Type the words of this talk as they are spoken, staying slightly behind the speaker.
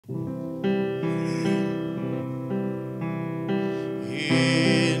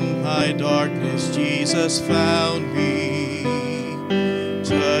my darkness, Jesus found me,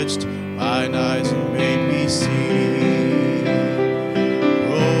 touched mine eyes and made me see.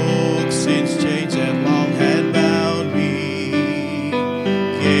 Broke sin's chains that long had bound me,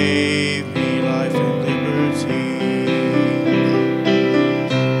 gave me life and liberty.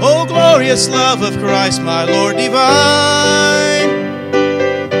 Oh, glorious love of Christ, my Lord divine,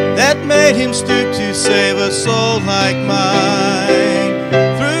 that made him stoop to save a soul like mine.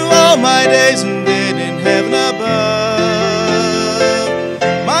 Through all my days and then in heaven above,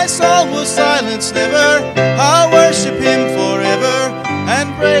 my song will silence never. I'll worship him forever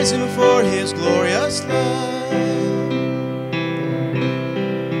and praise him for his glorious love.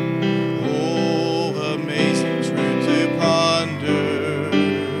 Oh, amazing truth to ponder,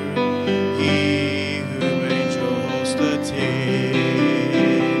 he whom angel hosts attend,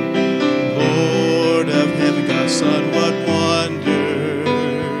 Lord of heaven, God's Son, what wonder,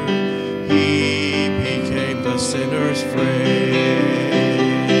 he became the sinner's friend.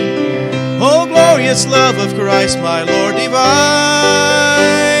 Oh, glorious love of Christ, my Lord divine,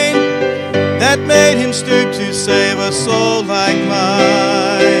 that made him stoop to save a soul like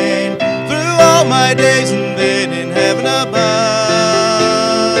mine. Through all my days and then in heaven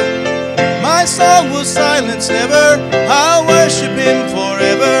above, my song will silence never. I'll worship him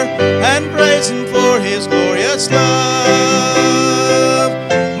forever and praise him for his glorious love.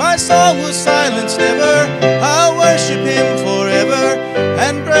 My song will silence never. I'll worship him forever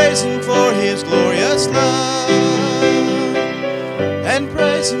and praise him for his glorious love. And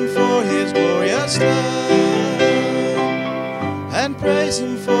praise him for his glorious love. And praise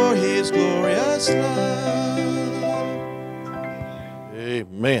him for his glorious love.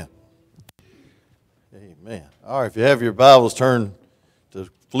 Amen. Amen. All right, if you have your Bibles, turn to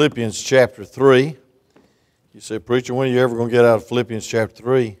Philippians chapter 3. You say, preacher, when are you ever going to get out of Philippians chapter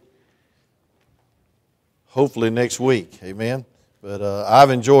 3? Hopefully next week. Amen. But I've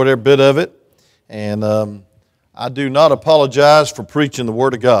enjoyed every bit of it. And I do not apologize for preaching the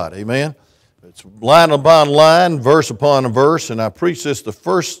Word of God. Amen. It's line upon line, verse upon verse. And I preached this the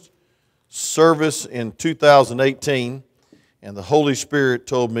first service in 2018. And the Holy Spirit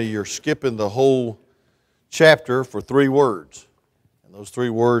told me, you're skipping the whole chapter for 3 words. And those 3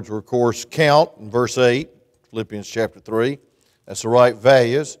 words were, of course, count in verse 8, Philippians chapter 3. That's the right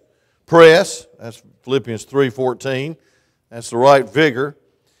values. Press, that's Philippians 3:14. That's the right vigor.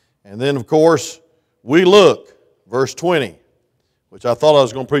 And then, of course, we look, verse 20, which I thought I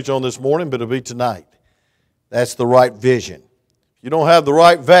was going to preach on this morning, but it'll be tonight. That's the right vision. If you don't have the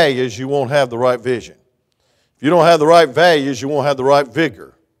right values, you won't have the right vision. If you don't have the right values, you won't have the right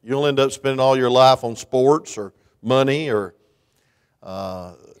vigor. You'll end up spending all your life on sports or money or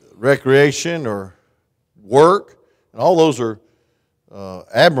recreation or work. And all those are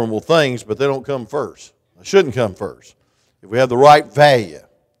admirable things, but they don't come first. They shouldn't come first. If we have the right value,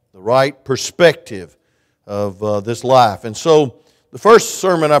 the right perspective of this life. And so the first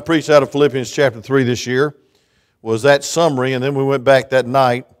sermon I preached out of Philippians chapter 3 this year was that summary, and then we went back that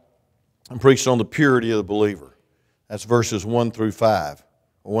night and preached on the purity of the believer. That's verses 1 through 5,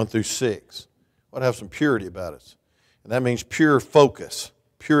 or 1 through 6. We ought to have some purity about us. And that means pure focus,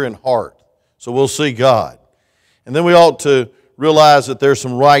 pure in heart. So we'll see God. And then we ought to realize that there's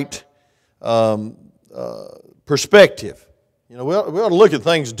some right perspective. You know, we ought to look at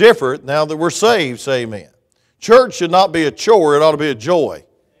things different now that we're saved, say amen. Church should not be a chore, it ought to be a joy.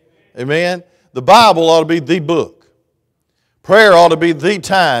 Amen. The Bible ought to be the book. Prayer ought to be the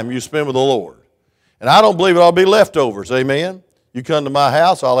time you spend with the Lord. And I don't believe it ought to be leftovers, amen. You come to my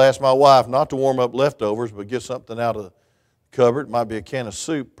house, I'll ask my wife not to warm up leftovers, but get something out of the cupboard. It might be a can of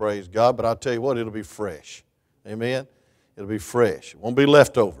soup, praise God, but I'll tell you what, it'll be fresh. Amen. It'll be fresh. It won't be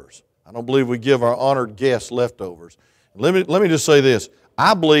leftovers. I don't believe we give our honored guests leftovers. Let me just say this.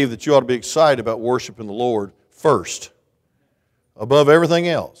 I believe that you ought to be excited about worshiping the Lord first, above everything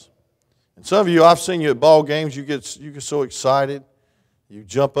else. And some of you, I've seen you at ball games, you get so excited. You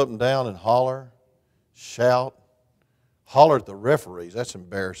jump up and down and holler, shout, holler at the referees. That's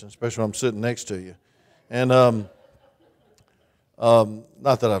embarrassing, especially when I'm sitting next to you. And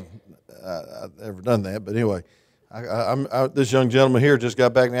not that I've ever done that, but anyway, this young gentleman here just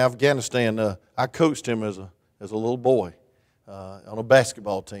got back in Afghanistan. I coached him as a little boy on a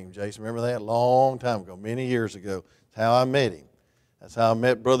basketball team, Jason. Remember that? A long time ago, many years ago. That's how I met him. That's how I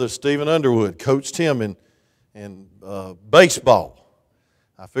met Brother Stephen Underwood, coached him in baseball.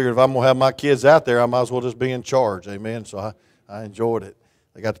 I figured if I'm going to have my kids out there, I might as well just be in charge, amen. So I enjoyed it.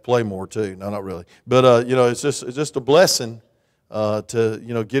 They got to play more too. No, not really. But, it's just a blessing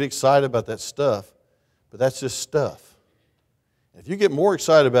to, get excited about that stuff. But that's just stuff. If you get more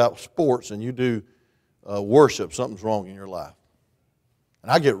excited about sports than you do worship, something's wrong in your life.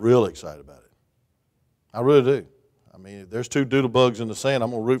 And I get real excited about it. I really do. I mean, if there's two doodle bugs in the sand,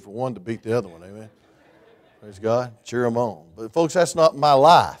 I'm going to root for one to beat the other one. Amen. Praise God. Cheer them on. But folks, that's not my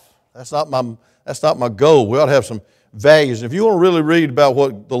life. That's not my goal. We ought to have some values. And if you want to really read about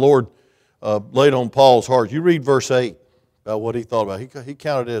what the Lord laid on Paul's heart, you read verse 8 about what he thought about. He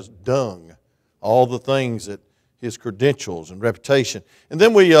counted it as dung, all the things that his credentials and reputation. And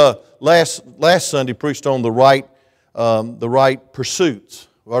then we last Sunday preached on the right pursuits.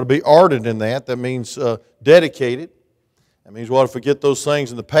 We ought to be ardent in that. That means dedicated. That means we ought to forget those things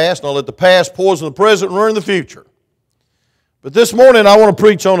in the past, not let the past poison the present and ruin the future. But this morning I want to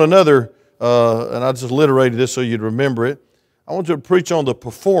preach on another, and I just alliterated this so you'd remember it. I want to preach on the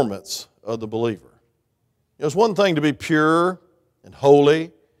performance of the believer. You know, it's one thing to be pure and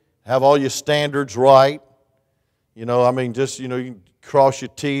holy, have all your standards right. You know, I mean, just, you know, you can cross your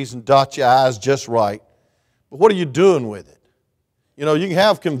T's and dot your I's just right. But what are you doing with it? You know, you can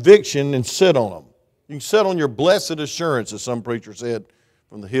have conviction and sit on them. You can sit on your blessed assurance, as some preacher said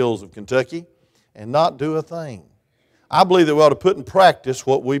from the hills of Kentucky, and not do a thing. I believe that we ought to put in practice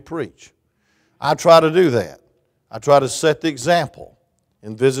what we preach. I try to do that. I try to set the example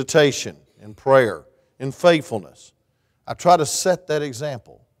in visitation, in prayer, in faithfulness. I try to set that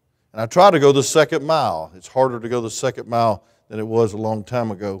example. And I try to go the second mile. It's harder to go the second mile than it was a long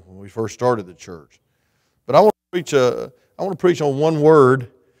time ago when we first started the church. But I want to preach on one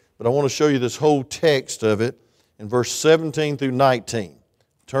word, but I want to show you this whole text of it in verse 17 through 19.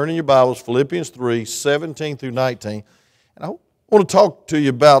 Turn in your Bibles, Philippians 3, 17 through 19. And I want to talk to you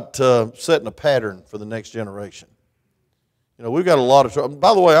about setting a pattern for the next generation. You know, we've got a lot of trouble.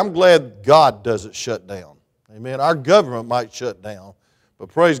 By the way, I'm glad God doesn't shut down. Amen. Our government might shut down, but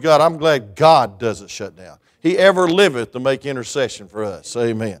praise God, I'm glad God doesn't shut down. He ever liveth to make intercession for us.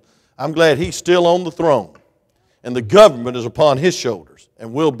 Amen. I'm glad He's still on the throne, and the government is upon His shoulders,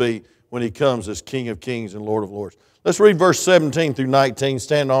 and will be when He comes as King of kings and Lord of lords. Let's read verse 17 through 19,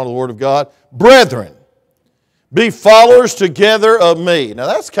 stand on the Word of God. Brethren, be followers together of me. Now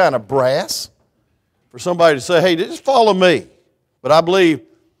that's kind of brass for somebody to say, hey, just follow me. But I believe,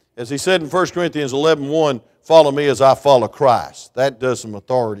 as he said in 1 Corinthians 11:1, follow me as I follow Christ. That does some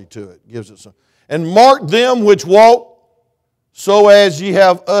authority to it, gives it some. And mark them which walk so as ye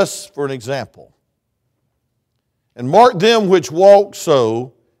have us for an example. And mark them which walk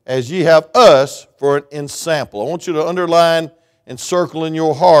so as ye have us for an ensample. I want you to underline and circle in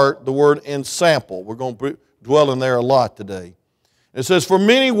your heart the word ensample. We're going to dwell in there a lot today. It says, for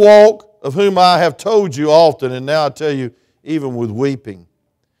many walk, of whom I have told you often, and now I tell you even with weeping,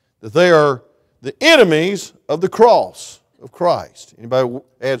 that they are the enemies of the cross of Christ. Anybody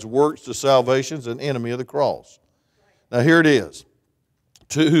adds works to salvation is an enemy of the cross. Now here it is.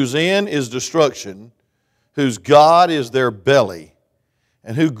 To whose end is destruction, whose God is their belly,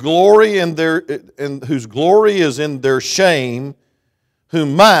 and whose glory is in their shame, who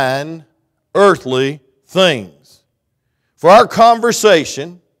mind earthly things. For our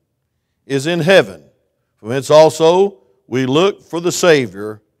conversation is in heaven, from whence also we look for the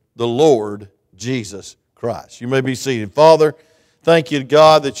Savior, the Lord Jesus Christ. You may be seated. Father, thank you,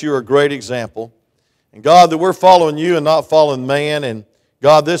 God, that you are a great example. And God, that we're following you and not following man. And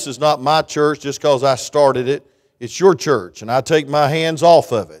God, this is not my church just because I started it. It's your church, and I take my hands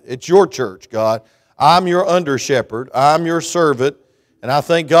off of it. It's your church, God. I'm your under-shepherd. I'm your servant. And I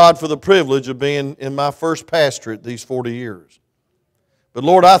thank God for the privilege of being in my first pastorate these 40 years. But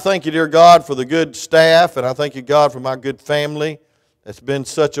Lord, I thank you, dear God, for the good staff, and I thank you, God, for my good family that's been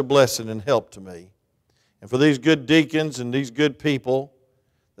such a blessing and help to me. And for these good deacons and these good people,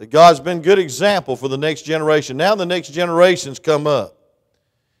 that God's been a good example for the next generation. Now the next generations come up.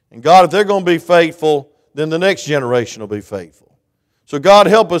 And God, if they're going to be faithful, then the next generation will be faithful. So God,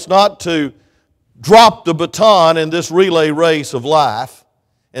 help us not to drop the baton in this relay race of life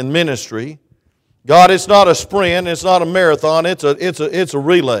and ministry. God, it's not a sprint, it's not a marathon, it's a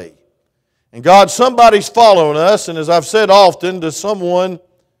relay. And God, somebody's following us, and as I've said often to someone,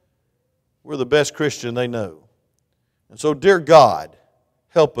 we're the best Christian they know. And so, dear God,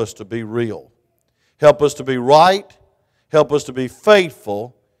 help us to be real. Help us to be right. Help us to be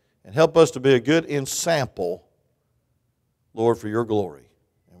faithful. And help us to be a good ensample, Lord, for your glory.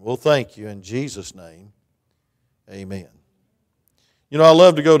 And we'll thank you in Jesus' name. Amen. You know, I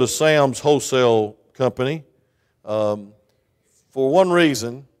love to go to Sam's Wholesale Company for one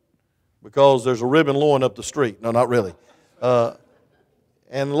reason, because there's a ribbon loin up the street. No, not really. And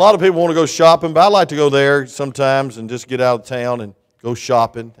a lot of people want to go shopping, but I like to go there sometimes and just get out of town and go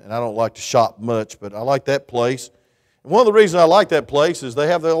shopping. And I don't like to shop much, but I like that place. And one of the reasons I like that place is they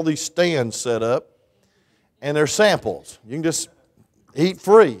have all these stands set up, and they're samples. You can just eat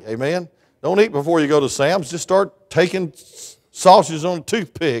free, amen? Don't eat before you go to Sam's. Just start taking sausages on a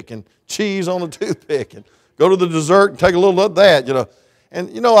toothpick and cheese on a toothpick and go to the dessert and take a little of that, you know. And,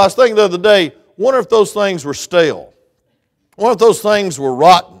 you know, I was thinking the other day, wonder if those things were stale. What if those things were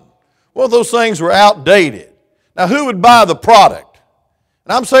rotten? What if those things were outdated? Now, who would buy the product?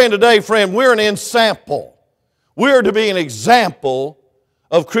 And I'm saying today, friend, we're an ensample. We're to be an example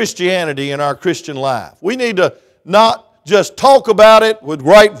of Christianity in our Christian life. We need to not just talk about it with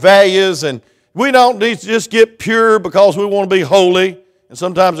right values, and we don't need to just get pure because we want to be holy, and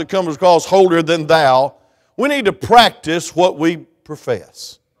sometimes it comes across holier than thou. We need to practice what we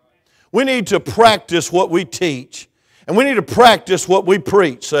profess. We need to practice what we teach, and we need to practice what we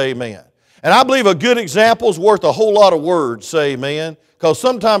preach. Say amen. And I believe a good example is worth a whole lot of words. Say amen. Because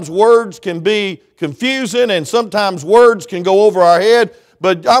sometimes words can be confusing and sometimes words can go over our head.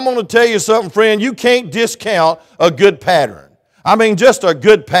 But I'm going to tell you something, friend. You can't discount a good pattern. I mean, just a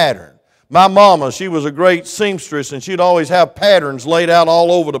good pattern. My mama, she was a great seamstress, and she'd always have patterns laid out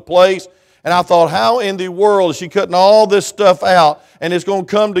all over the place. And I thought, how in the world is she cutting all this stuff out and it's going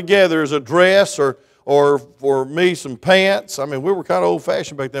to come together as a dress or for me some pants? I mean, we were kind of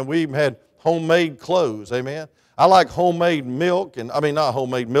old-fashioned back then. We even had homemade clothes, amen? I like homemade milk, and not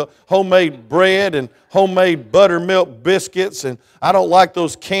homemade milk, homemade bread and homemade buttermilk biscuits, and I don't like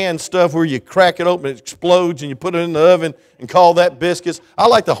those canned stuff where you crack it open, it explodes, and you put it in the oven and call that biscuits. I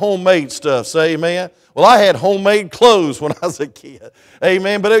like the homemade stuff, say amen. Well, I had homemade clothes when I was a kid,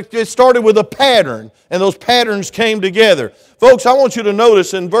 amen, but it started with a pattern, and those patterns came together. Folks, I want you to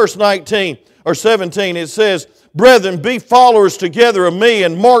notice in verse 19 or 17, it says, "Brethren, be followers together of me,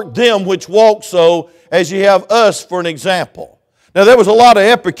 and mark them which walk so, as ye have us for an example." Now, there was a lot of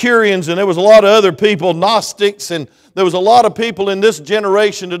Epicureans, and there was a lot of other people, Gnostics, and there was a lot of people in this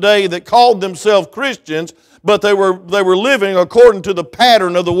generation today that called themselves Christians, but they were living according to the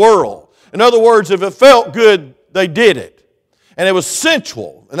pattern of the world. In other words, if it felt good, they did it. And it was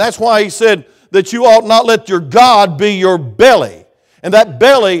sensual. And that's why he said that you ought not let your God be your belly. And that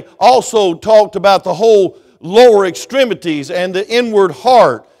belly also talked about the whole lower extremities and the inward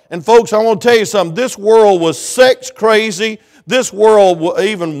heart. And folks, I want to tell you something. This world was sex crazy. This world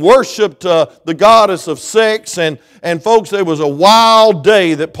even worshipped the goddess of sex. And folks, there was a wild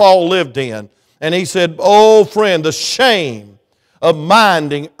day that Paul lived in. And he said, oh friend, the shame of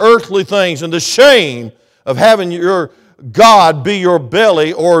minding earthly things and the shame of having your God be your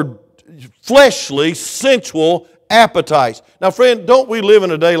belly or fleshly, sensual appetites. Now friend, don't we live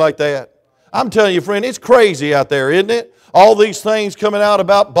in a day like that? I'm telling you, friend, it's crazy out there, isn't it? All these things coming out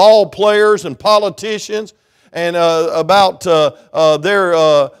about ball players and politicians and about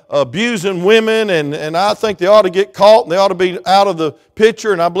their abusing women, and I think they ought to get caught and they ought to be out of the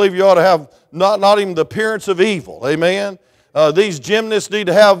picture, and I believe you ought to have not even the appearance of evil, amen? These gymnasts need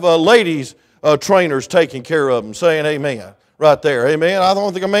to have ladies trainers taking care of them, saying amen. Right there, amen. I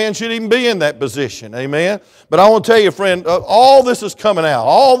don't think a man should even be in that position, amen. But I want to tell you, friend, all this is coming out,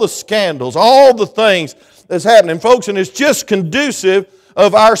 all the scandals, all the things that's happening, folks, and it's just conducive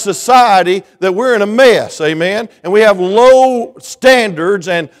of our society that we're in a mess, amen. And we have low standards,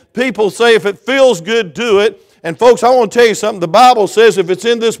 and people say if it feels good, do it. And folks, I want to tell you something. The Bible says if it's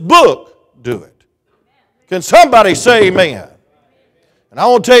in this book, do it. Can somebody say amen? And I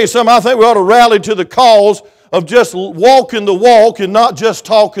want to tell you something. I think we ought to rally to the cause of just walking the walk and not just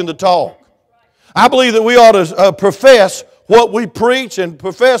talking the talk. I believe that we ought to profess what we preach and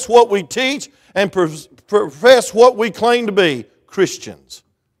profess what we teach and profess what we claim to be Christians.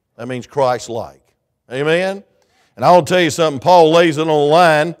 That means Christ-like. Amen? And I want to tell you something. Paul lays it on the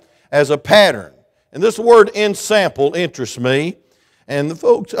line as a pattern. And this word ensample interests me. And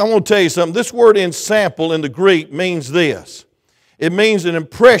folks, I want to tell you something. This word ensample in the Greek means this. It means an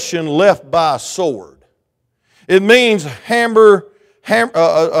impression left by a sword. It means an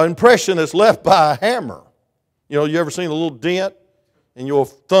impression that's left by a hammer. You know, you ever seen a little dent in your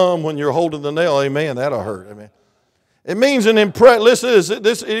thumb when you're holding the nail? Amen, that'll hurt. Amen. It means an impression. Listen,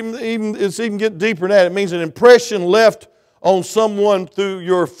 it's even get deeper than that. It means an impression left on someone through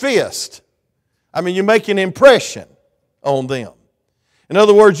your fist. I mean, you make an impression on them. In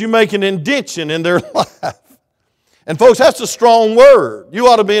other words, you make an indention in their life. And folks, that's a strong word. You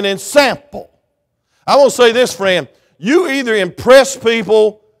ought to be an ensample. I want to say this, friend. You either impress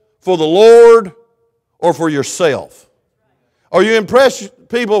people for the Lord or for yourself. Or you impress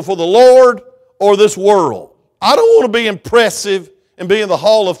people for the Lord or this world. I don't want to be impressive and be in the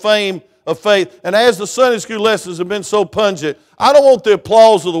Hall of Fame of faith. And as the Sunday school lessons have been so pungent, I don't want the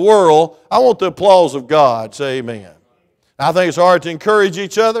applause of the world. I want the applause of God. Say amen. I think it's all right to encourage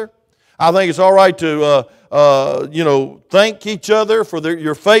each other. I think it's all right to, thank each other for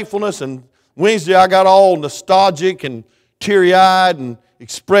your faithfulness. And Wednesday I got all nostalgic and teary-eyed and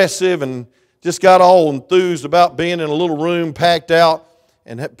expressive and just got all enthused about being in a little room packed out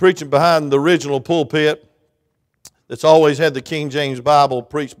and preaching behind the original pulpit that's always had the King James Bible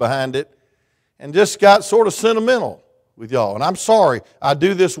preached behind it, and just got sort of sentimental with y'all. And I'm sorry, I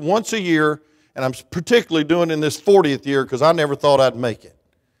do this once a year, and I'm particularly doing it in this 40th year because I never thought I'd make it.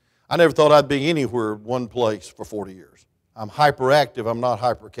 I never thought I'd be anywhere one place for 40 years. I'm hyperactive, I'm not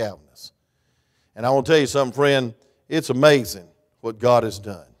hyper-Calvinist. And I want to tell you something, friend, it's amazing what God has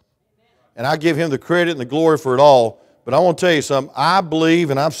done. And I give Him the credit and the glory for it all. But I want to tell you something. I believe,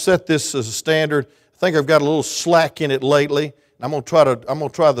 and I've set this as a standard. I think I've got a little slack in it lately. And I'm going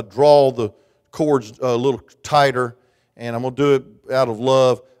to try to draw the cords a little tighter, and I'm going to do it out of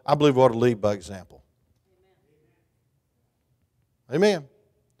love. I believe we ought to lead by example. Amen.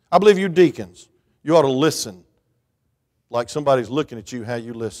 I believe you deacons, you ought to listen like somebody's looking at you how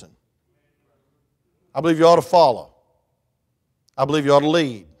you listen. I believe you ought to follow. I believe you ought to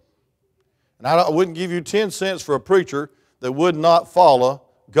lead. And I wouldn't give you 10 cents for a preacher that would not follow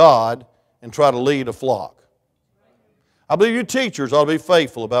God and try to lead a flock. I believe you teachers ought to be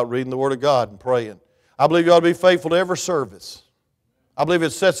faithful about reading the Word of God and praying. I believe you ought to be faithful to every service. I believe it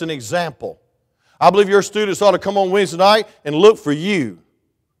sets an example. I believe your students ought to come on Wednesday night and look for you,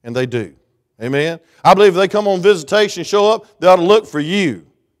 and they do. Amen? I believe if they come on visitation and show up, they ought to look for you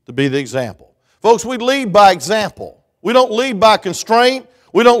to be the example. Folks, we lead by example. We don't lead by constraint.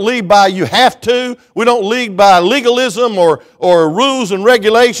 We don't lead by you have to. We don't lead by legalism or rules and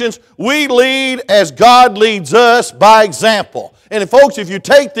regulations. We lead as God leads us by example. And folks, if you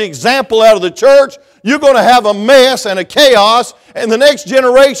take the example out of the church, you're going to have a mess and a chaos, and the next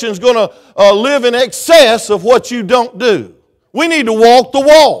generation is going to live in excess of what you don't do. We need to walk the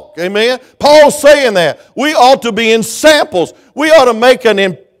walk. Amen? Paul's saying that. We ought to be in samples. We ought to make an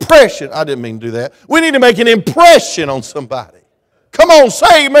impression. I didn't mean to do that. We need to make an impression on somebody. Come on,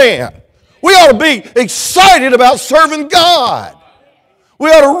 say amen. We ought to be excited about serving God. We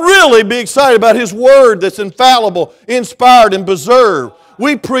ought to really be excited about His Word that's infallible, inspired, and preserved.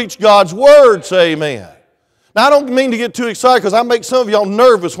 We preach God's Word, say amen. Now, I don't mean to get too excited because I make some of y'all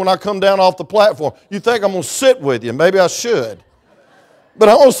nervous when I come down off the platform. You think I'm going to sit with you. Maybe I should. But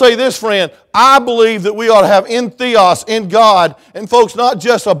I want to say this, friend. I believe that we ought to have in theos, in God, and folks, not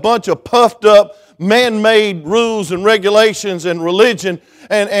just a bunch of puffed up, man-made rules and regulations and religion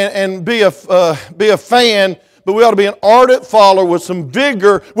and be a fan, but we ought to be an ardent follower with some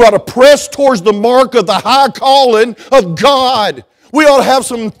vigor. We ought to press towards the mark of the high calling of God. We ought to have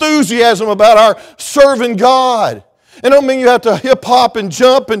some enthusiasm about our serving God. And I don't mean you have to hip-hop and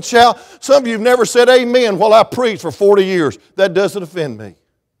jump and shout. Some of you have never said amen while I preach for 40 years. That doesn't offend me.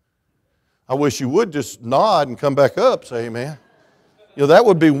 I wish you would just nod and come back up, say amen. You know, that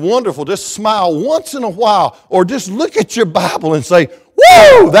would be wonderful. Just smile once in a while, or just look at your Bible and say,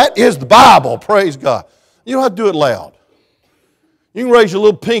 whoa, that is the Bible, praise God. You don't have to do it loud. You can raise your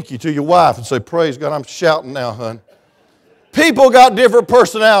little pinky to your wife and say, praise God, I'm shouting now, hon. People got different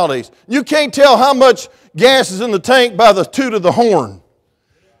personalities. You can't tell how much gas is in the tank by the toot of the horn.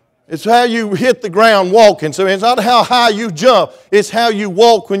 It's how you hit the ground walking. So it's not how high you jump, it's how you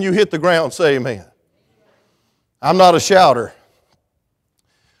walk when you hit the ground, say amen. I'm not a shouter.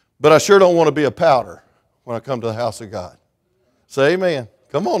 But I sure don't want to be a powder when I come to the house of God. Say amen.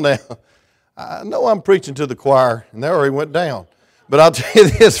 Come on now. I know I'm preaching to the choir, and they already went down. But I'll tell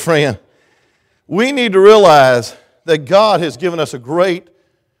you this, friend. We need to realize that God has given us a great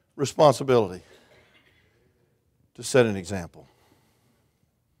responsibility to set an example.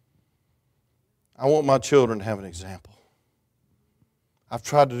 I want my children to have an example. I've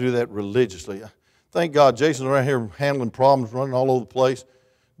tried to do that religiously. Thank God Jason's around here handling problems, running all over the place.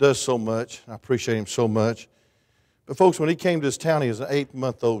 Does so much. I appreciate him so much. But folks, when he came to this town, he was an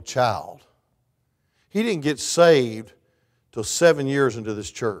 8-month-old child. He didn't get saved till 7 years into this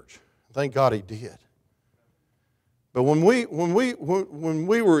church. Thank God he did. But when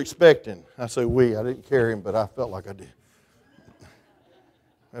we were expecting, I say we, I didn't carry him, but I felt like I did.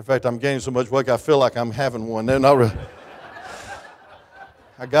 In fact, I'm gaining so much weight, I feel like I'm having one. They're not really.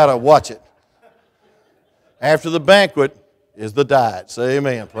 I got to watch it. After the banquet is the diet. Say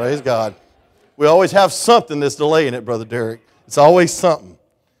amen. Praise God. We always have something that's delaying it, Brother Derek. It's always something.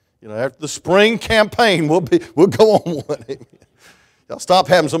 You know, after the spring campaign, we'll go on one. Amen. Y'all stop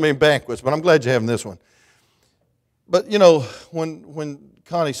having so many banquets, but I'm glad you're having this one. But, you know, when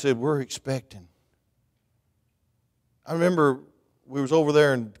Connie said, we're expecting, I remember we was over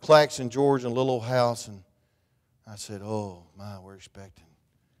there in Claxton, Georgia, in a little old house, and I said, oh, my, we're expecting.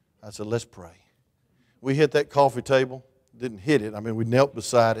 I said, let's pray. We hit that coffee table. Didn't hit it. I mean, we knelt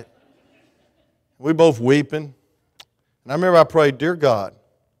beside it. We both weeping. And I remember I prayed, dear God,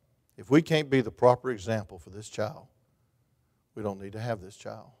 if we can't be the proper example for this child, we don't need to have this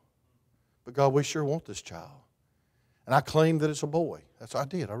child. But God, we sure want this child. And I claim that it's a boy. That's what I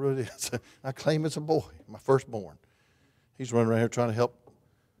did. I really did. I claim it's a boy, my firstborn. He's running around here trying to help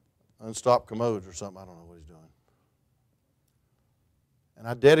unstop commodes or something. I don't know what he's doing. And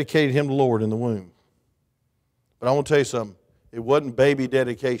I dedicated him to the Lord in the womb. But I want to tell you something. It wasn't baby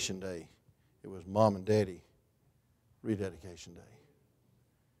dedication day. It was mom and daddy rededication day.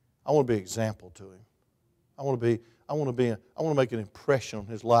 I want to be an example to him. I want to make an impression on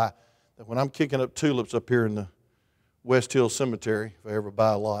his life that when I'm kicking up tulips up here in the West Hill Cemetery, if I ever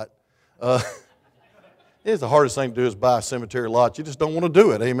buy a lot, it's the hardest thing to do is buy a cemetery lot. You just don't want to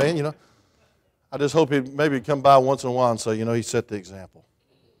do it, amen, you know. I just hope he'd maybe come by once in a while and say, you know, he set the example.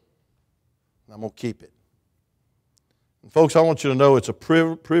 And I'm going to keep it. And folks, I want you to know it's a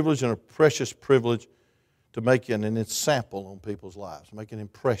privilege and a precious privilege to make an example on people's lives, make an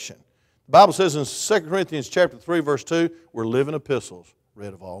impression. The Bible says in 2 Corinthians chapter 3, verse 2, we're living epistles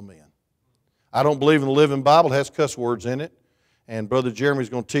read of all men. I don't believe in the Living Bible. It has cuss words in it. And Brother Jeremy's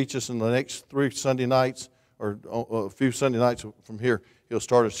going to teach us in the next 3 Sunday nights, or a few Sunday nights from here. He'll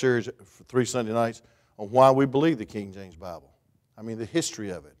start a series for 3 Sunday nights on why we believe the King James Bible. I mean, the history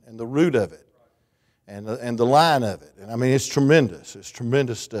of it and the root of it and the line of it. And I mean, it's tremendous. It's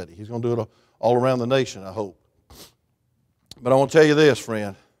tremendous study. He's going to do it all around the nation, I hope. But I want to tell you this,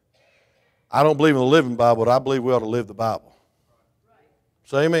 friend. I don't believe in the Living Bible, but I believe we ought to live the Bible.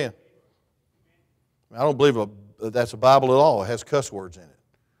 Say amen. I don't believe that's a Bible at all. It has cuss words in it.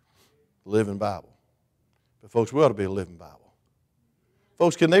 The Living Bible. But folks, we ought to be a living Bible.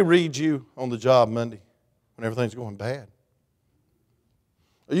 Folks, can they read you on the job Monday when everything's going bad?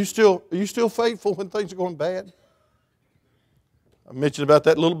 Are you still faithful when things are going bad? I mentioned about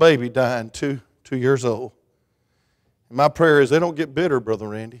that little baby dying, 2 years old. And my prayer is they don't get bitter, Brother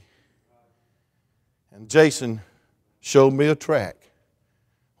Randy. And Jason showed me a track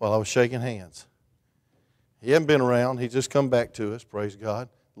while I was shaking hands. He hadn't been around. He just come back to us, praise God.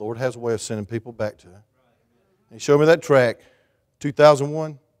 The Lord has a way of sending people back to Him. He showed me that track,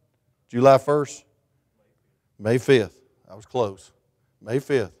 2001, July 1st, May 5th. I was close. May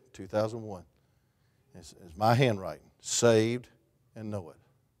 5th, 2001. It's my handwriting, saved and know it.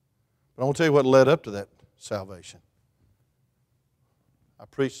 But I want to tell you what led up to that salvation. I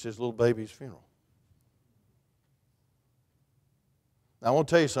preached his little baby's funeral. Now, I want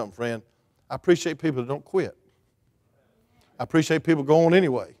to tell you something, friend. I appreciate people that don't quit. I appreciate people go on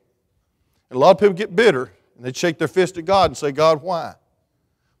anyway. And a lot of people get bitter, and they shake their fist at God and say, God, why?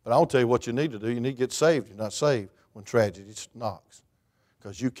 But I'll tell you what you need to do. You need to get saved. You're not saved when tragedy knocks,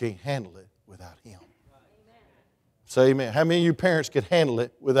 because you can't handle it without Him. Amen. Say amen. How many of you parents could handle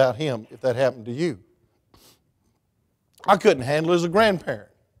it without Him if that happened to you? I couldn't handle it as a grandparent.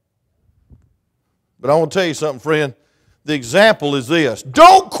 But I want to tell you something, friend. The example is this.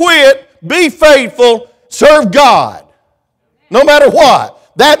 Don't quit. Be faithful. Serve God. No matter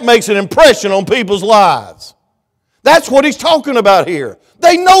what. That makes an impression on people's lives. That's what he's talking about here.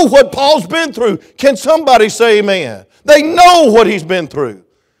 They know what Paul's been through. Can somebody say amen? They know what he's been through.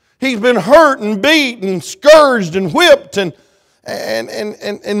 He's been hurt and beat and scourged and whipped and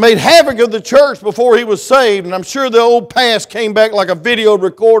made havoc of the church before he was saved. And I'm sure the old past came back like a video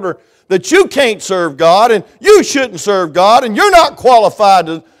recorder that you can't serve God and you shouldn't serve God and you're not qualified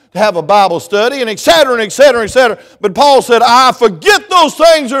to have a Bible study and et cetera and et cetera and et cetera. But Paul said, I forget those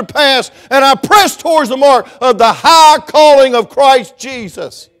things are past and I press towards the mark of the high calling of Christ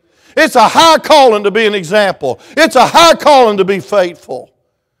Jesus. It's a high calling to be an example. It's a high calling to be faithful.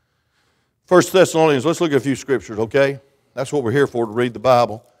 1 Thessalonians, let's look at a few scriptures, okay? That's what we're here for, to read the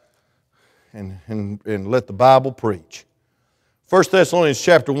Bible and let the Bible preach. 1 Thessalonians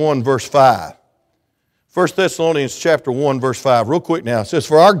chapter 1, verse 5. 1 Thessalonians chapter 1, verse 5. Real quick now. It says,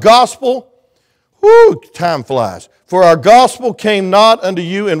 for our gospel, time flies. For our gospel came not unto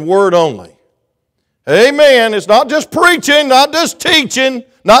you in word only. Amen. It's not just preaching, not just teaching,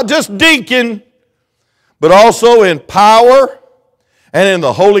 not just deacon, but also in power and in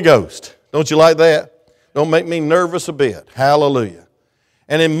the Holy Ghost. Don't you like that? Don't make me nervous a bit. Hallelujah.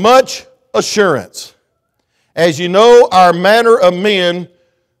 And in much assurance, as you know our manner of men,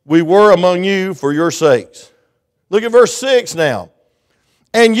 we were among you for your sakes. Look at verse 6 now.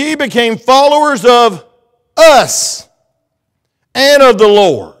 And ye became followers of us and of the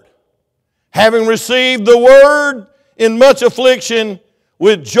Lord, having received the word in much affliction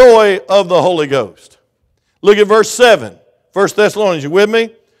with joy of the Holy Ghost. Look at verse 7. 1 Thessalonians, you with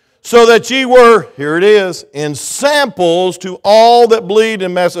me? So that ye were, here it is, in samples to all that believed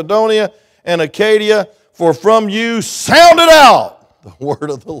in Macedonia and Achaia, for from you sounded out the word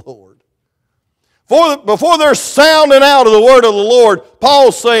of the Lord. Before they're sounding out of the word of the Lord,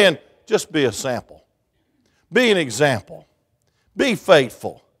 Paul's saying, just be a sample. Be an example. Be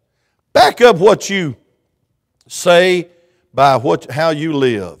faithful. Back up what you say by how you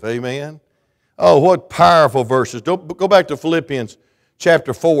live. Amen. Oh, what powerful verses. Go back to Philippians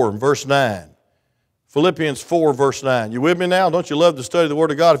chapter 4 and verse 9. Philippians 4 verse 9. You with me now? Don't you love to study the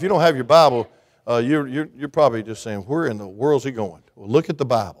Word of God? If you don't have your Bible, you're probably just saying, where in the world is he going? Well, look at the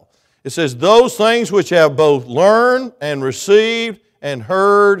Bible. It says, those things which have both learned and received and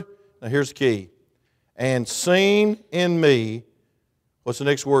heard, now here's the key, and seen in me, what's the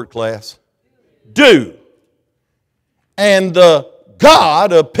next word, class? Do. And the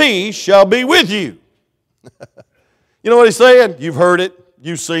God of peace shall be with you. You know what he's saying? You've heard it.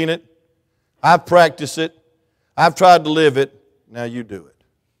 You've seen it. I've practiced it. I've tried to live it. Now you do it.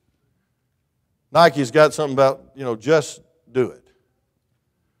 Nike's got something about, just do it.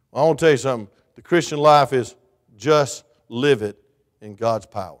 Well, I want to tell you something. The Christian life is just live it in God's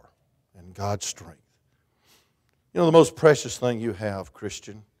power and God's strength. The most precious thing you have,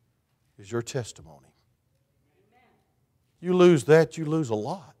 Christian, is your testimony. You lose that, you lose a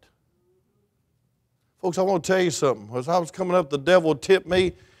lot. Folks, I want to tell you something. As I was coming up, the devil would tip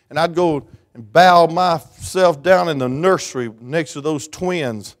me, and I'd go and bow myself down in the nursery next to those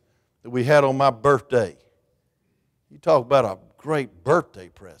twins that we had on my birthday. You talk about a great birthday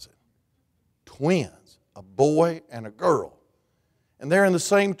present. Twins, a boy and a girl. And they're in the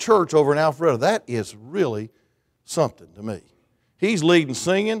same church over in Alpharetta. That is really something to me. He's leading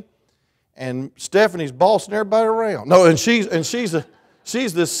singing, and Stephanie's bossing everybody around. No, and she's the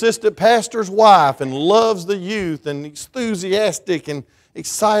assistant pastor's wife and loves the youth and enthusiastic and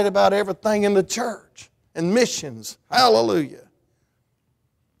excited about everything in the church and missions. Hallelujah.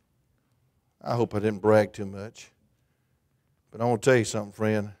 I hope I didn't brag too much. But I want to tell you something,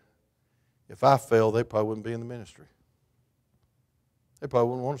 friend. If I failed, they probably wouldn't be in the ministry. They probably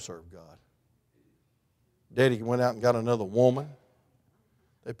wouldn't want to serve God. Daddy went out and got another woman.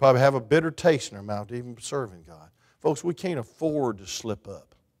 They probably have a bitter taste in their mouth to even serving God. Folks, we can't afford to slip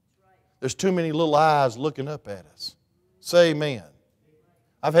up. There's too many little eyes looking up at us. Say amen.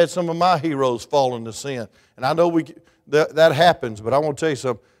 I've had some of my heroes fall into sin. And I know that happens, but I want to tell you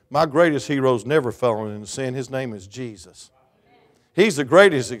something. My greatest hero's never fallen into sin. His name is Jesus. He's the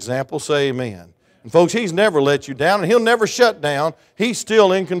greatest example. Say amen. And folks, He's never let you down, and He'll never shut down. He's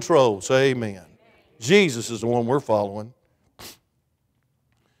still in control. Say amen. Jesus is the one we're following.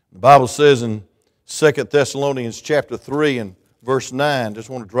 The Bible says in 2 Thessalonians chapter 3 and verse 9, just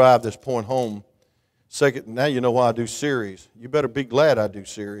want to drive this point home. Now you know why I do series. You better be glad I do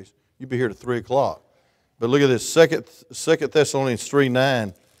series. You'll be here to 3 o'clock. But look at this, 2 Thessalonians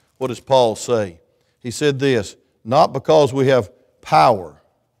 3:9. What does Paul say? He said this, not because we have power,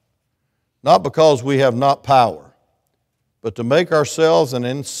 not because we have not power, but to make ourselves an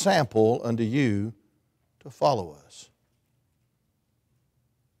ensample unto you to follow us.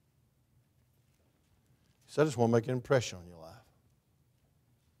 He said, I just want to make an impression on your life.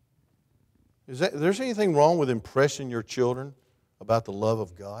 There's anything wrong with impressing your children about the love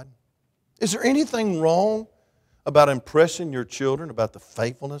of God? Is there anything wrong about impressing your children about the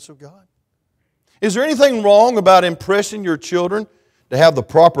faithfulness of God? Is there anything wrong about impressing your children to have the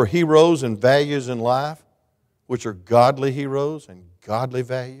proper heroes and values in life, which are godly heroes and godly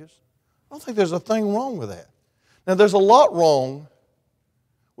values? I don't think there's a thing wrong with that. Now, there's a lot wrong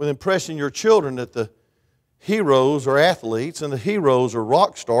with impressing your children that the heroes are athletes and the heroes are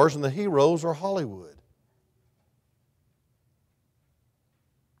rock stars and the heroes are Hollywood.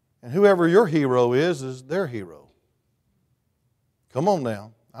 And whoever your hero is their hero. Come on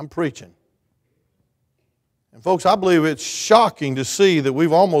now, I'm preaching. And folks, I believe it's shocking to see that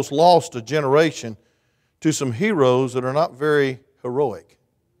we've almost lost a generation to some heroes that are not very heroic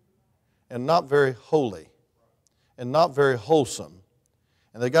and not very holy and not very wholesome.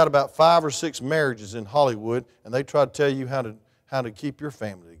 And they got about 5 or 6 marriages in Hollywood, and they try to tell you how to keep your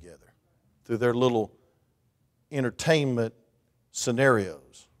family together through their little entertainment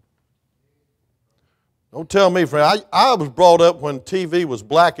scenarios. Don't tell me, friend. I was brought up when TV was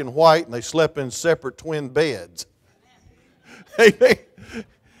black and white and they slept in separate twin beds. Amen.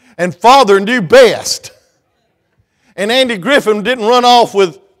 And father knew best. And Andy Griffin didn't run off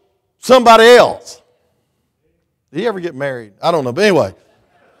with somebody else. Did he ever get married? I don't know. But anyway,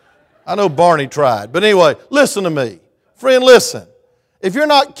 I know Barney tried. But anyway, listen to me. Friend, listen. If you're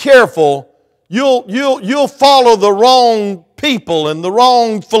not careful, you'll follow the wrong people and the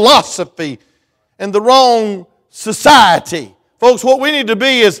wrong philosophy and the wrong society. Folks, what we need to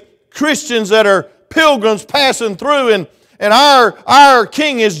be is Christians that are pilgrims passing through, and our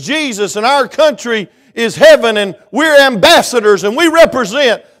King is Jesus, and our country is heaven, and we're ambassadors, and we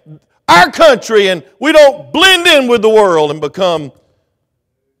represent our country, and we don't blend in with the world and become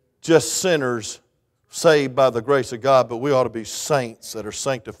just sinners saved by the grace of God, but we ought to be saints that are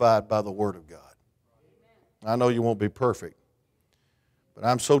sanctified by the Word of God. I know you won't be perfect, but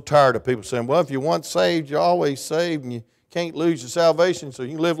I'm so tired of people saying, well, if you're once saved, you're always saved, and you can't lose your salvation, so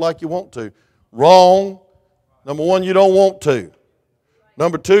you can live like you want to. Wrong. Number one, you don't want to.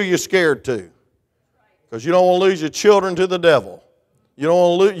 Number two, you're scared to, because you don't want to lose your children to the devil. You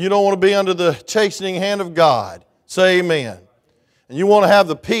don't want to be under the chastening hand of God. Say amen. And you want to have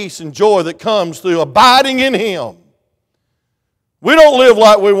the peace and joy that comes through abiding in Him. We don't live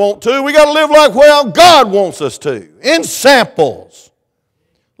like we want to. We got to live like well God wants us to. In samples.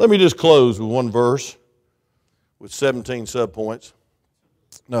 Let me just close with one verse with 17 subpoints.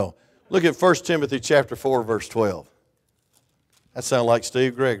 No. Look at 1 Timothy chapter 4, verse 12. That sounds like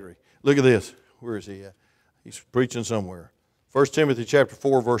Steve Gregory. Look at this. Where is he at? He's preaching somewhere. 1 Timothy chapter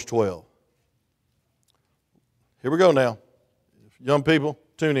 4, verse 12. Here we go now. Young people,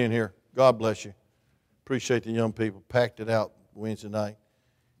 tune in here. God bless you. Appreciate the young people. Packed it out Wednesday night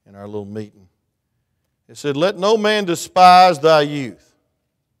in our little meeting. It said, let no man despise thy youth,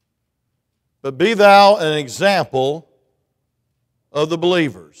 but be thou an example of the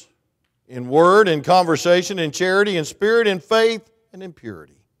believers, in word, in conversation, in charity, in spirit, in faith, and in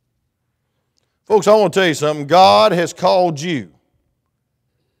purity. Folks, I want to tell you something. God has called you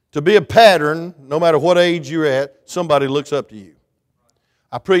to be a pattern, no matter what age you're at, somebody looks up to you.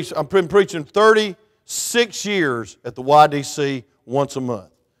 I've been preaching 36 years at the YDC once a month.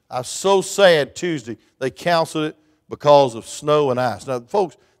 I was so sad Tuesday they canceled it because of snow and ice. Now,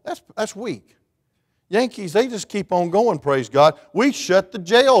 folks, that's weak. Yankees, they just keep on going, praise God. We shut the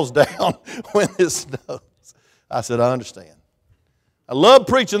jails down when it snows. I said, I understand. I love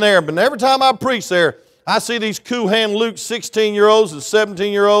preaching there, but every time I preach there, I see these cool-hand Luke 16-year-olds and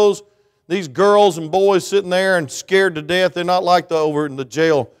 17-year-olds, these girls and boys sitting there and scared to death. They're not like the over in the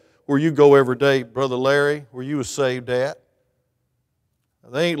jail where you go every day, Brother Larry, where you was saved at.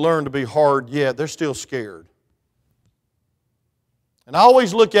 They ain't learned to be hard yet. They're still scared. And I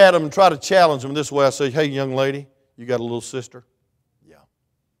always look at them and try to challenge them this way. I say, hey, young lady, you got a little sister? Yeah.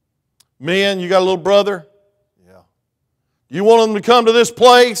 Men, you got a little brother? Yeah. You want them to come to this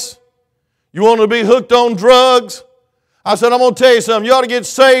place? You want them to be hooked on drugs? I said, I'm going to tell you something. You ought to get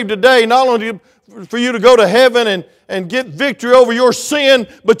saved today, not only for you to go to heaven and get victory over your sin,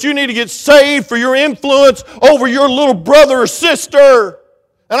 but you need to get saved for your influence over your little brother or sister.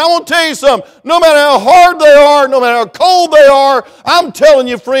 And I want to tell you something. No matter how hard they are, no matter how cold they are, I'm telling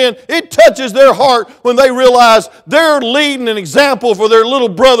you, friend, it touches their heart when they realize they're leading an example for their little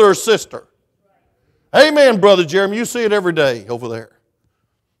brother or sister. Amen, Brother Jeremy. You see it every day over there.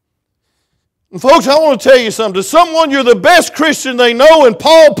 And folks, I want to tell you something. To someone, you're the best Christian they know, and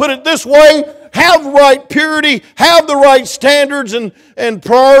Paul put it this way: have the right purity, have the right standards and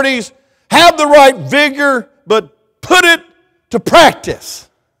priorities, have the right vigor, but put it to practice.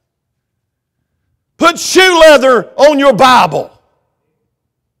 Put shoe leather on your Bible.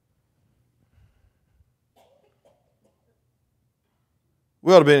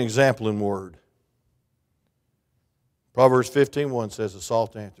 We ought to be an example in word. Proverbs 15:1 says, the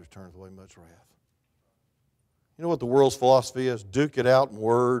soft answer turneth away much wrath. You know what the world's philosophy is? Duke it out in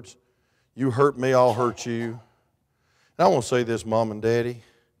words. You hurt me, I'll hurt you. And I want to say this, Mom and Daddy.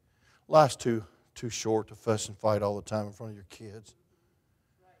 Life's too short to fuss and fight all the time in front of your kids.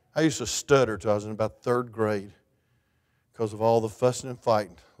 I used to stutter till I was in about third grade because of all the fussing and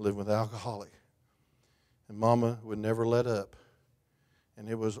fighting, living with an alcoholic. And Mama would never let up. And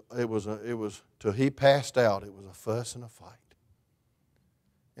it was till he passed out, it was a fuss and a fight.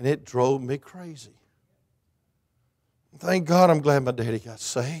 And it drove me crazy. Thank God I'm glad my daddy got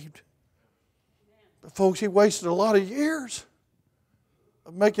saved. But folks, he wasted a lot of years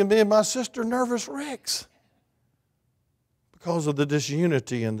of making me and my sister nervous wrecks because of the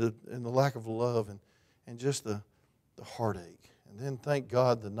disunity and the lack of love and just the heartache. And then thank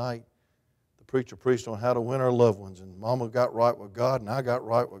God the night the preacher preached on how to win our loved ones, and Mama got right with God, and I got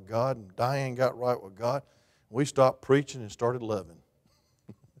right with God, and Diane got right with God. We stopped preaching and started loving.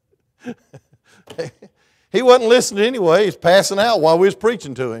 He wasn't listening anyway. He's passing out while we was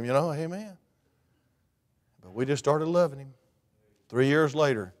preaching to him, amen. But we just started loving him. 3 years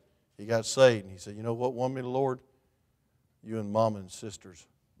later, he got saved, and he said, you know what won me the Lord? You and Mama and sisters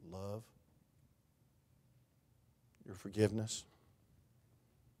love your forgiveness,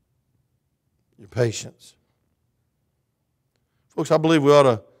 your patience. Folks, I believe we ought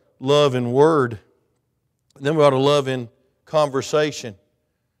to love in word, and then we ought to love in conversation.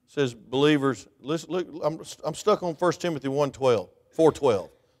 It says, believers, listen, look, I'm stuck on 1 Timothy 4:12.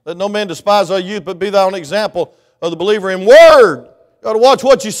 Let no man despise thy youth, but be thou an example of the believer in word. You ought to watch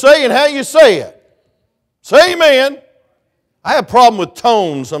what you say and how you say it. Say amen. I have a problem with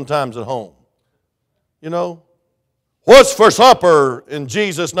tone sometimes at home. You know, what's for supper in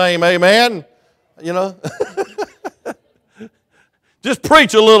Jesus' name, amen? You know, just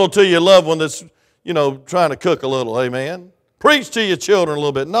preach a little to your loved one that's, you know, trying to cook a little, amen? Preach to your children a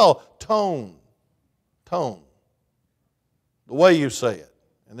little bit. No, tone. Tone. The way you say it.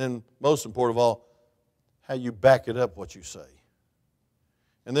 And then, most important of all, how you back it up what you say.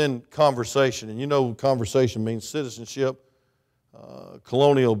 And then conversation. And you know conversation means citizenship,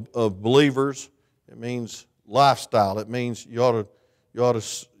 colonial of believers. It means lifestyle. It means you ought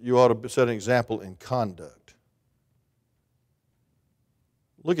to set an example in conduct.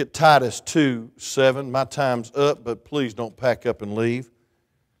 Look at Titus 2:7. My time's up, but please don't pack up and leave.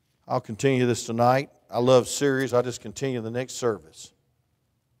 I'll continue this tonight. I love series. I just continue the next service.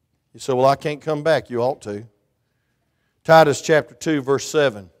 You say, well, I can't come back. You ought to. Titus chapter 2, verse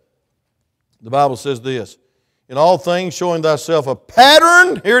 7. The Bible says this, in all things showing thyself a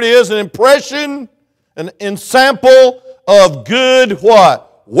pattern, here it is, an impression, an ensample of good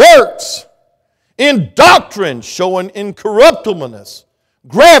what? Works. In doctrine, showing incorruptibleness,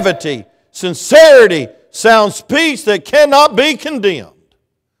 gravity, sincerity, sound speech that cannot be condemned.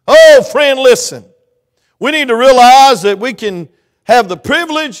 Oh, friend, listen. We need to realize that we can have the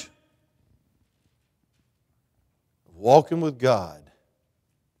privilege of walking with God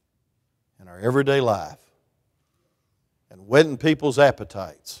in our everyday life and whetting people's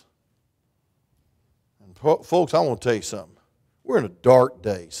appetites. And folks, I want to tell you something. We're in a dark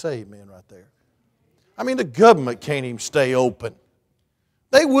day. Say amen right there. I mean, the government can't even stay open.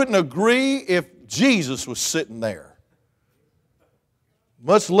 They wouldn't agree if Jesus was sitting there,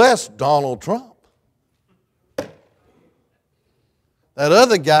 much less Donald Trump. That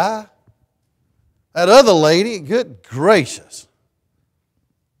other guy, that other lady, good gracious.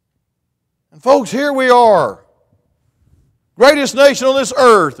 And folks, here we are, greatest nation on this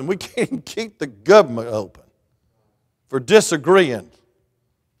earth, and we can't keep the government open for disagreeing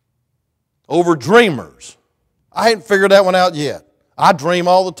over dreamers. I ain't figured that one out yet. I dream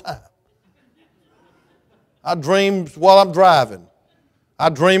all the time. I dream while I'm driving. I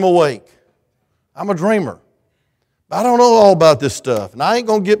dream awake. I'm a dreamer. I don't know all about this stuff, and I ain't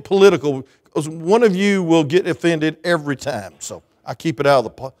going to get political because one of you will get offended every time, so I keep it out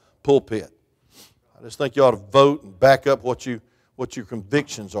of the pulpit. I just think you ought to vote and back up what your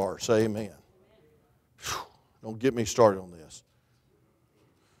convictions are. Say amen. Whew, don't get me started on this.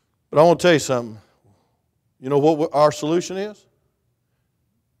 But I want to tell you something. You know what our solution is?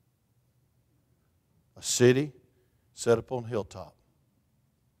 A city set upon a hilltop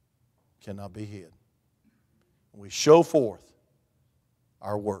cannot be hid. We show forth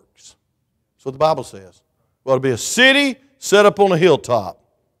our works. That's what the Bible says. We ought to be a city set up on a hilltop.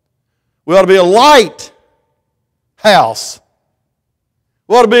 We ought to be a light house.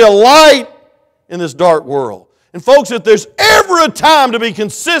 We ought to be a light in this dark world. And folks, if there's ever a time to be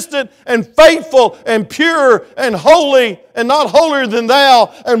consistent and faithful and pure and holy and not holier than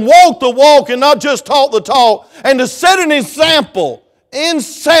thou and walk the walk and not just talk the talk and to set an example,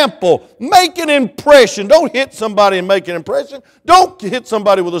 make an impression. Don't hit somebody and make an impression. Don't hit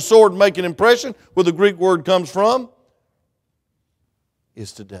somebody with a sword and make an impression, where the Greek word comes from,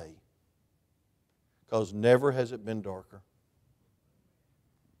 is today. Because never has it been darker.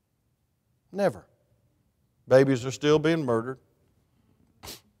 Never. Babies are still being murdered.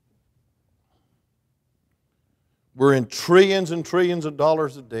 We're in trillions and trillions of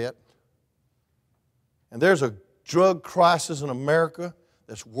dollars of debt. And there's a drug crisis in America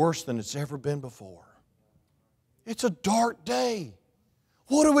that's worse than it's ever been before. It's a dark day.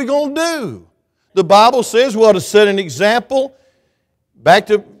 What are we going to do? The Bible says we ought to set an example. Back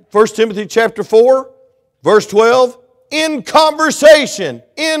to 1 Timothy chapter 4, verse 12. In conversation,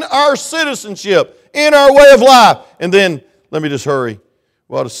 in our citizenship, in our way of life. And then, let me just hurry.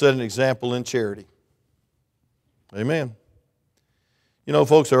 We ought to set an example in charity. Amen. You know,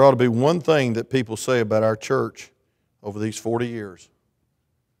 folks, there ought to be one thing that people say about our church over these 40 years.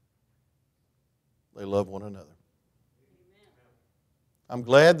 They love one another. I'm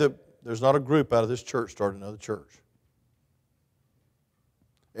glad that there's not a group out of this church starting another church.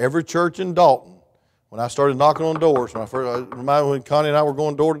 Every church in Dalton, when I started knocking on doors, when Connie and I were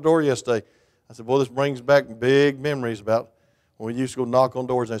going door to door yesterday, I said, boy, this brings back big memories about when we used to go knock on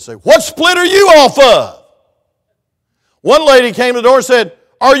doors and they'd say, what split are you off of? One lady came to the door and said,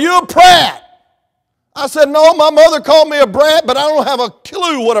 are you a prat? I said, no, my mother called me a brat, but I don't have a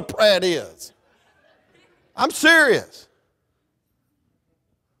clue what a prat is. I'm serious.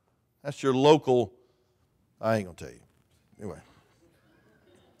 That's your local, I ain't going to tell you. Anyway,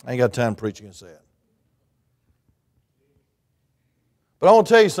 I ain't got time to preach against that. But I want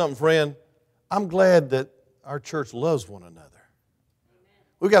to tell you something, friend. I'm glad that our church loves one another.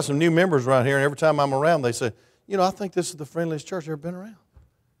 We've got some new members around here, and every time I'm around, they say, you know, I think this is the friendliest church I've ever been around.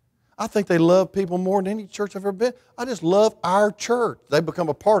 I think they love people more than any church I've ever been. I just love our church. They become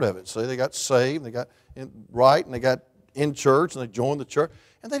a part of it. So they got saved, they got right, and they got in church, and they joined the church,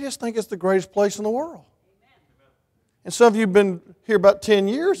 and they just think it's the greatest place in the world. And some of you have been here about 10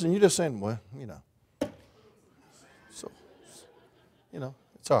 years, and you're just saying, well, you know. So, you know,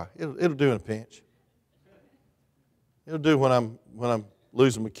 it's all right. It'll do in a pinch. It'll do when I'm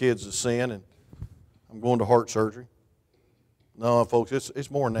losing my kids to sin and I'm going to heart surgery. No, folks,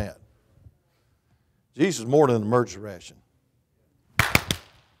 it's more than that. Jesus is more than an emergency ration.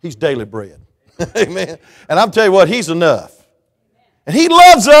 He's daily bread. Amen. And I'm telling you what, He's enough. And He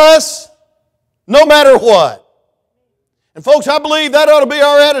loves us no matter what. And folks, I believe that ought to be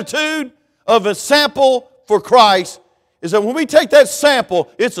our attitude of a sample for Christ, is that when we take that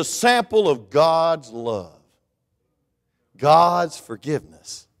sample, it's a sample of God's love, God's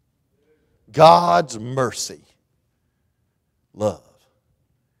forgiveness, God's mercy, love.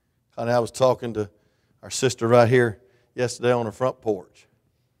 I was talking to our sister right here yesterday on her front porch.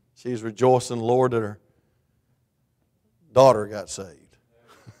 She's rejoicing in the Lord that her daughter got saved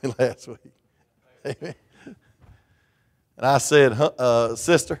last week. Amen. And I said,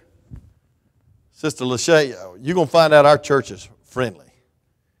 Sister Lachey, you're going to find out our church is friendly.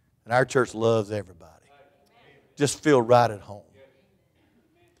 And our church loves everybody. Just feel right at home.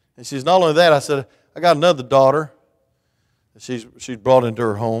 And she's not only that, I said, I got another daughter that she's brought into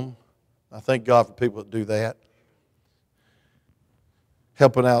her home. I thank God for people that do that.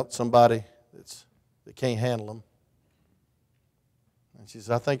 Helping out somebody that can't handle them. And she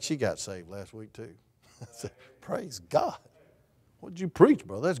said, I think she got saved last week too. I said, praise God. What did you preach,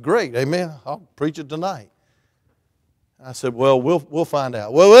 brother? That's great. Amen. I'll preach it tonight. I said, well, we'll find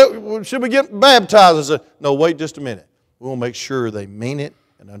out. Well, should we get baptized? I said, no, wait just a minute. We'll make sure they mean it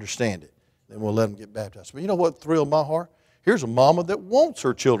and understand it. Then we'll let them get baptized. But you know what thrilled my heart? Here's a mama that wants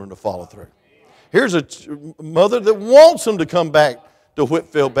her children to follow through. Here's a mother that wants them to come back to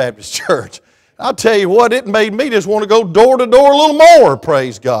Whitfield Baptist Church. I'll tell you what, it made me just want to go door to door a little more,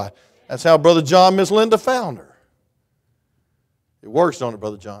 praise God. That's how Brother John and Miss Linda found her. It works, don't it,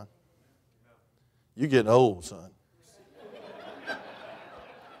 Brother John? You're getting old, son.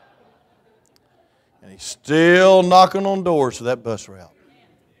 And he's still knocking on doors for that bus route.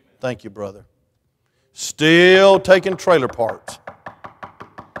 Thank you, brother. Still taking trailer parts.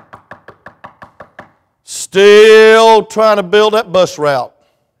 Still trying to build that bus route.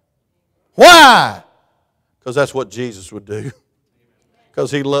 Why? Because that's what Jesus would do. Because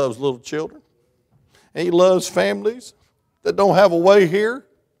He loves little children. And He loves families that don't have a way here.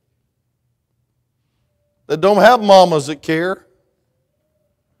 That don't have mamas that care.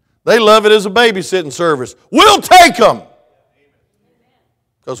 They love it as a babysitting service. We'll take them.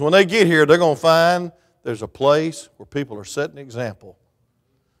 Because when they get here, they're going to find there's a place where people are setting an example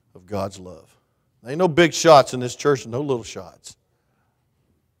of God's love. There ain't no big shots in this church and no little shots.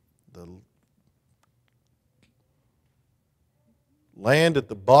 The land at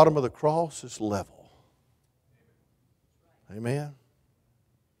the bottom of the cross is level. Amen.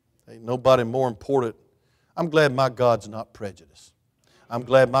 Ain't nobody more important. I'm glad my God's not prejudiced. I'm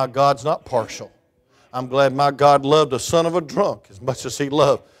glad my God's not partial. I'm glad my God loved the son of a drunk as much as He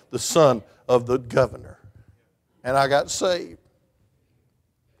loved the son of the governor. And I got saved.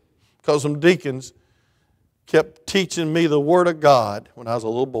 Because some deacons kept teaching me the Word of God when I was a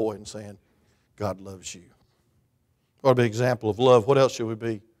little boy and saying, God loves you. What an example of love. What else should we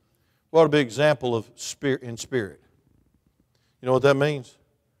be? What a big example of spirit in spirit. You know what that means?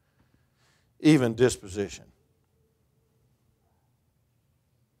 Even disposition.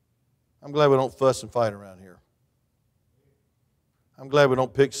 I'm glad we don't fuss and fight around here. I'm glad we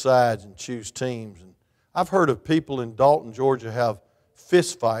don't pick sides and choose teams. And I've heard of people in Dalton, Georgia, have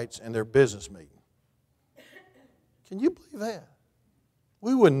fist fights in their business meeting. Can you believe that?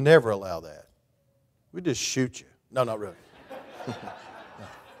 We would never allow that. We'd just shoot you. No, not really. No.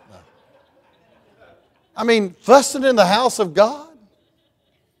 I mean, fussing in the house of God?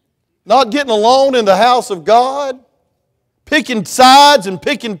 Not getting along in the house of God? picking sides and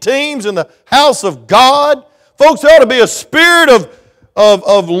picking teams in the house of God. Folks, there ought to be a spirit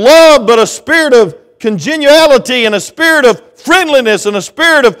of love, but a spirit of congeniality and a spirit of friendliness and a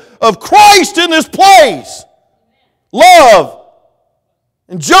spirit of Christ in this place. Love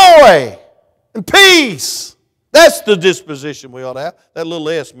and joy and peace. That's the disposition we ought to have. That little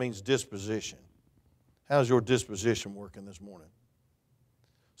S means disposition. How's your disposition working this morning?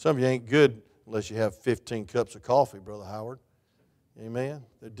 Some of you ain't good unless you have 15 cups of coffee, Brother Howard. Amen.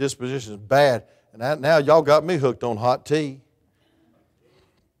 Their disposition is bad. And now y'all got me hooked on hot tea.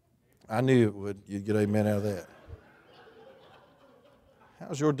 I knew it would. You'd get amen out of that.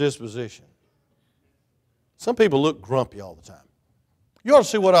 How's your disposition? Some people look grumpy all the time. You ought to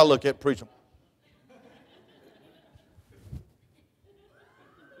see what I look at preaching.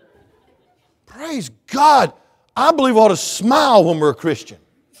 Praise God. I believe we ought to smile when we're a Christian.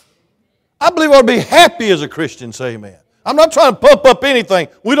 I believe we ought to be happy as a Christian, say amen. I'm not trying to pump up anything.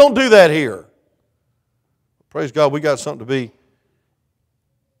 We don't do that here. Praise God, we got something to be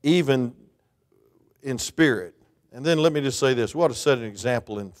even in spirit. And then let me just say this. We ought to set an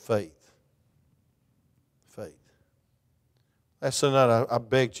example in faith. Faith. Last Sunday night, I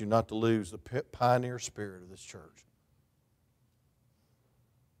begged you not to lose the pioneer spirit of this church.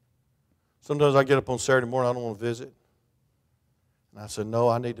 Sometimes I get up on Saturday morning, I don't want to visit. And I said, no,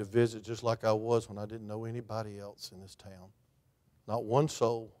 I need to visit just like I was when I didn't know anybody else in this town. Not one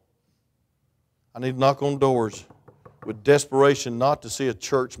soul. I need to knock on doors with desperation not to see a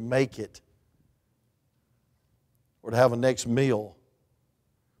church make it or to have a next meal,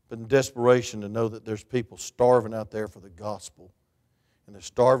 but in desperation to know that there's people starving out there for the gospel, and they're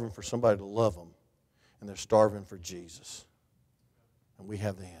starving for somebody to love them, and they're starving for Jesus. And we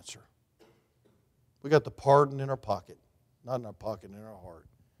have the answer. We got the pardon in our pocket, not in our pocket, in our heart,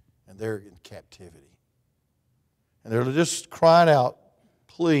 and they're in captivity. And they're just crying out,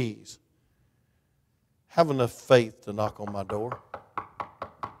 please, have enough faith to knock on my door.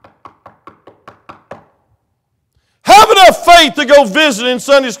 Have enough faith to go visiting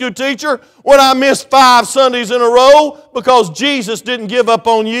Sunday school teacher when I missed 5 Sundays in a row because Jesus didn't give up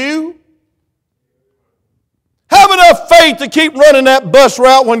on you. Have enough faith to keep running that bus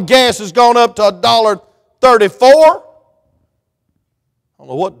route when gas has gone up to $1.34. I don't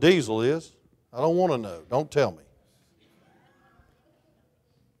know what diesel is. I don't want to know. Don't tell me.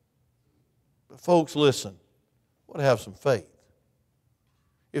 But folks, listen. We ought to have some faith.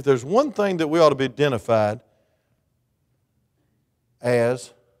 If there's one thing that we ought to be identified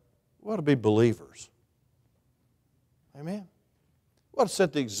as, we ought to be believers. Amen? We ought to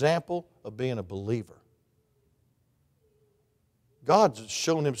set the example of being a believer. God's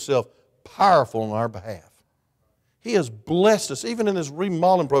shown Himself powerful on our behalf. He has blessed us, even in this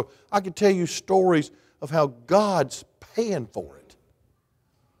remodeling program. I could tell you stories of how God's paying for it,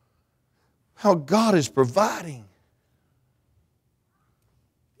 how God is providing.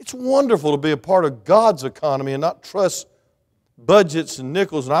 It's wonderful to be a part of God's economy and not trust budgets and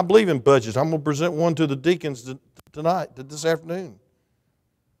nickels. And I believe in budgets. I'm going to present one to the deacons tonight, this afternoon.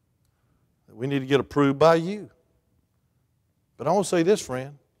 We need to get approved by you. But I want to say this,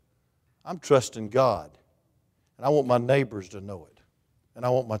 friend. I'm trusting God. And I want my neighbors to know it. And I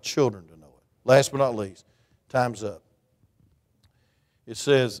want my children to know it. Last but not least, time's up. It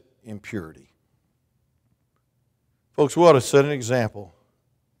says impurity. Folks, we ought to set an example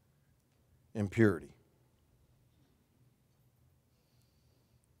in purity.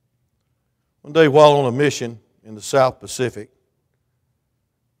 One day while on a mission in the South Pacific,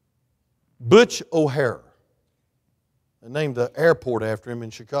 Butch O'Hara, they named the airport after him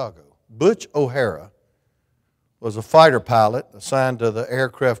in Chicago. Butch O'Hara was a fighter pilot assigned to the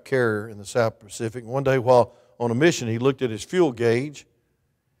aircraft carrier in the South Pacific. One day while on a mission, he looked at his fuel gauge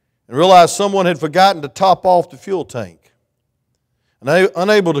and realized someone had forgotten to top off the fuel tank. And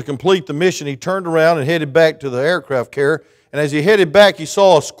unable to complete the mission, he turned around and headed back to the aircraft carrier. And as he headed back, he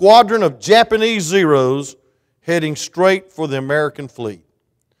saw a squadron of Japanese Zeros heading straight for the American fleet.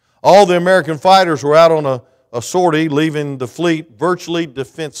 All the American fighters were out on a sortie, leaving the fleet virtually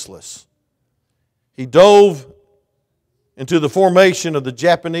defenseless. He dove into the formation of the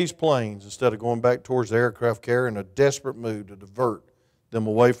Japanese planes instead of going back towards the aircraft carrier in a desperate mood to divert them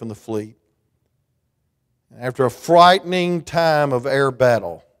away from the fleet. After a frightening time of air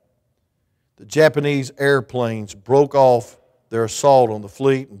battle, the Japanese airplanes broke off their assault on the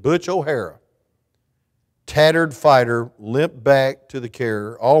fleet, and Butch O'Hara, tattered fighter, limped back to the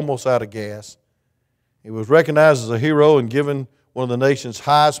carrier, almost out of gas. He was recognized as a hero and given one of the nation's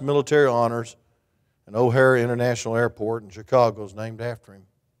highest military honors, and O'Hara International Airport in Chicago is named after him.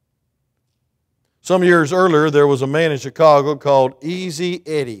 Some years earlier, there was a man in Chicago called Easy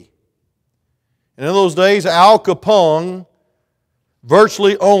Eddie. And in those days, Al Capone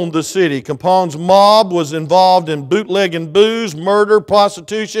virtually owned the city. Capone's mob was involved in bootlegging booze, murder,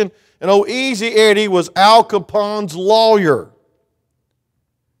 prostitution, and old Easy Eddie was Al Capone's lawyer.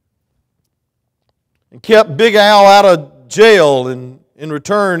 And kept Big Al out of jail, and in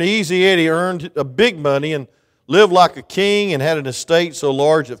return, Easy Eddie earned a big money and lived like a king and had an estate so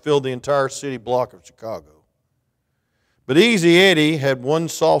large it filled the entire city block of Chicago. But Easy Eddie had one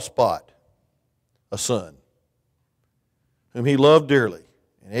soft spot, a son, whom he loved dearly.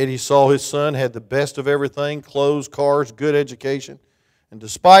 And Eddie saw his son had the best of everything, clothes, cars, good education. And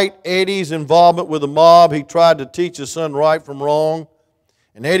despite Eddie's involvement with the mob, he tried to teach his son right from wrong.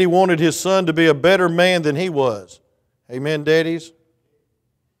 And Eddie wanted his son to be a better man than he was. Amen, daddies?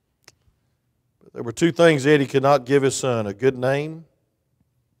 But there were two things Eddie could not give his son, a good name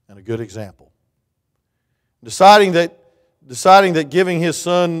and a good example. Deciding that giving his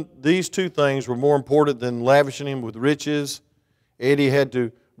son these two things were more important than lavishing him with riches, Eddie had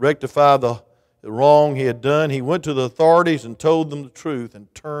to rectify the wrong he had done. He went to the authorities and told them the truth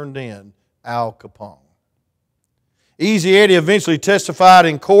and turned in Al Capone. Easy Eddie eventually testified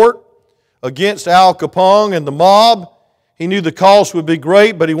in court against Al Capone and the mob. He knew the cost would be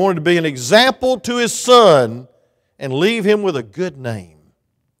great, but he wanted to be an example to his son and leave him with a good name.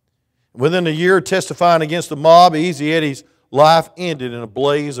 Within a year of testifying against the mob, Easy Eddie's life ended in a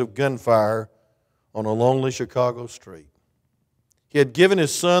blaze of gunfire on a lonely Chicago street. He had given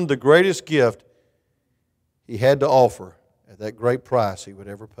his son the greatest gift he had to offer at that great price he would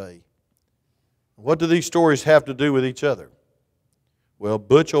ever pay. What do these stories have to do with each other? Well,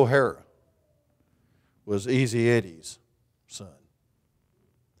 Butch O'Hara was Easy Eddie's son.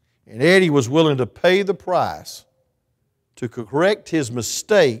 And Eddie was willing to pay the price to correct his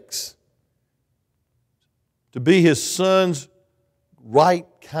mistakes, to be his son's right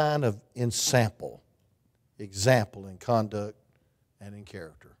kind of example in conduct and in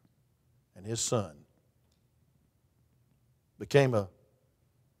character. And his son became a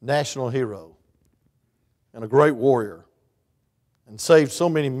national hero and a great warrior and saved so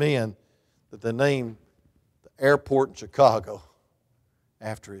many men that they named the airport in Chicago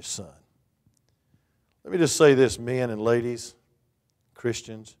after his son. Let me just say this, men and ladies,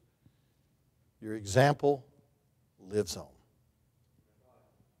 Christians, your example lives on.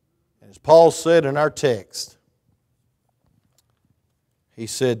 And as Paul said in our text, he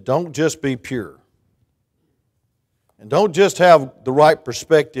said, don't just be pure. And don't just have the right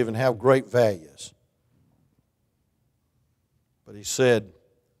perspective and have great values. But he said,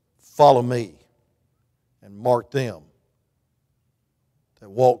 follow me and mark them that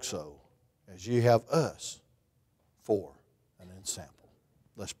walk so as you have us for an example.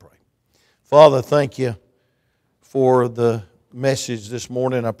 Let's pray. Father, thank you for the message this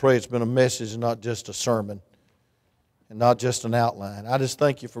morning. I pray it's been a message and not just a sermon and not just an outline. I just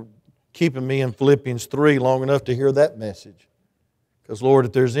thank you for keeping me in Philippians 3 long enough to hear that message. Because, Lord,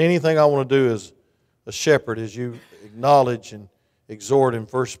 if there's anything I want to do as a shepherd, as you acknowledge and exhort in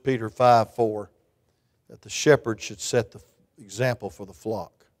 1 Peter 5:4, that the shepherd should set the example for the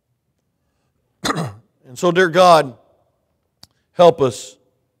flock. And so, dear God, help us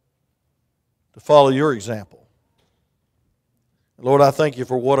to follow your example. Lord, I thank you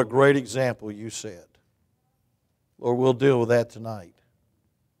for what a great example you set. Lord, we'll deal with that tonight.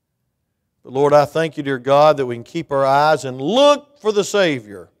 But Lord, I thank you, dear God, that we can keep our eyes and look for the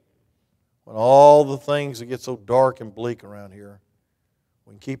Savior when all the things that get so dark and bleak around here.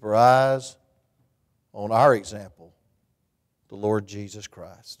 We can keep our eyes on our example, the Lord Jesus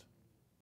Christ.